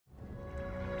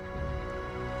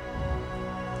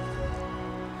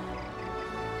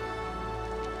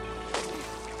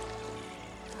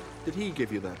Did he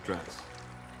give you that dress?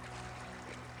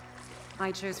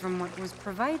 I chose from what was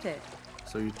provided.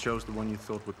 So you chose the one you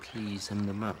thought would please him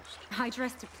the most? I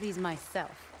dressed to please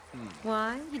myself.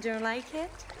 Why? You don't like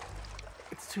it?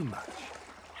 It's too much.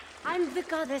 I'm the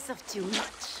goddess of too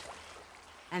much.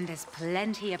 And there's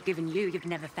plenty I've given you you've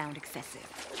never found excessive.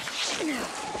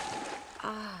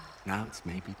 Now it's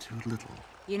maybe too little.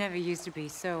 You never used to be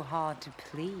so hard to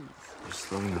please. You're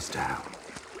slowing us down.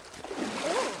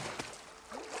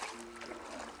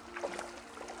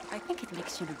 I think it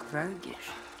makes you look roguish.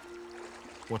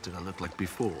 What did I look like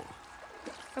before?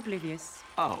 Oblivious.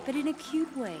 Oh. But in a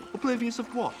cute way. Oblivious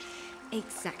of what?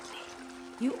 Exactly.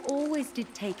 You always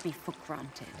did take me for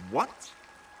granted. What?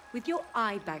 With your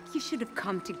eye back, you should have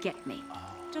come to get me.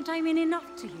 Don't I mean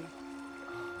enough to you?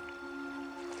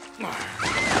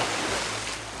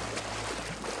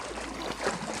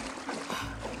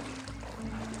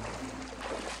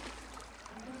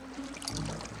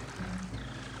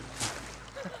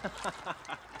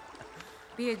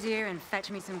 Be a dear and fetch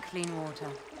me some clean water.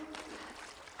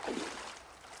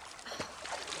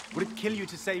 Would it kill you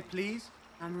to say please?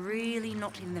 I'm really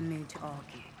not in the mood to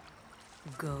argue.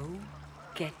 Go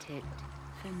get it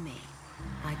for me.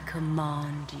 I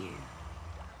command you.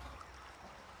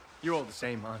 You're all the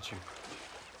same, aren't you?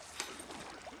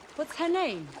 What's her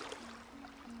name?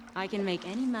 I can make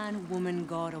any man, woman,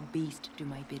 god, or beast do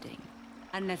my bidding.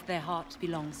 Unless their heart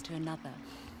belongs to another.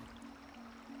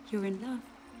 You're in love.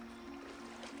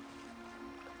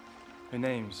 Her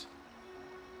name's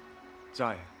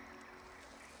Zaya.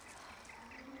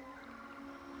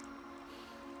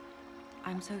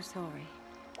 I'm so sorry.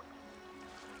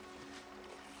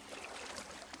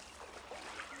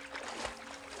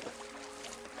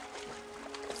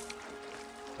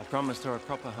 I promised her a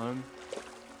proper home,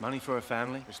 money for her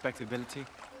family, respectability.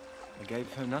 I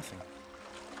gave her nothing.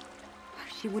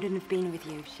 She wouldn't have been with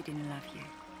you if she didn't love you.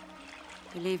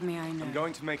 Believe me, I know. I'm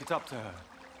going to make it up to her.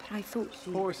 But I thought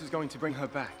she... Horus is going to bring her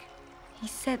back. He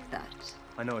said that.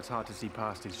 I know it's hard to see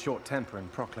past his short temper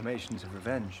and proclamations of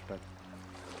revenge, but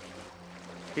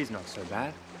he's not so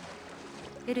bad.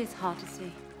 It is hard to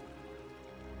see.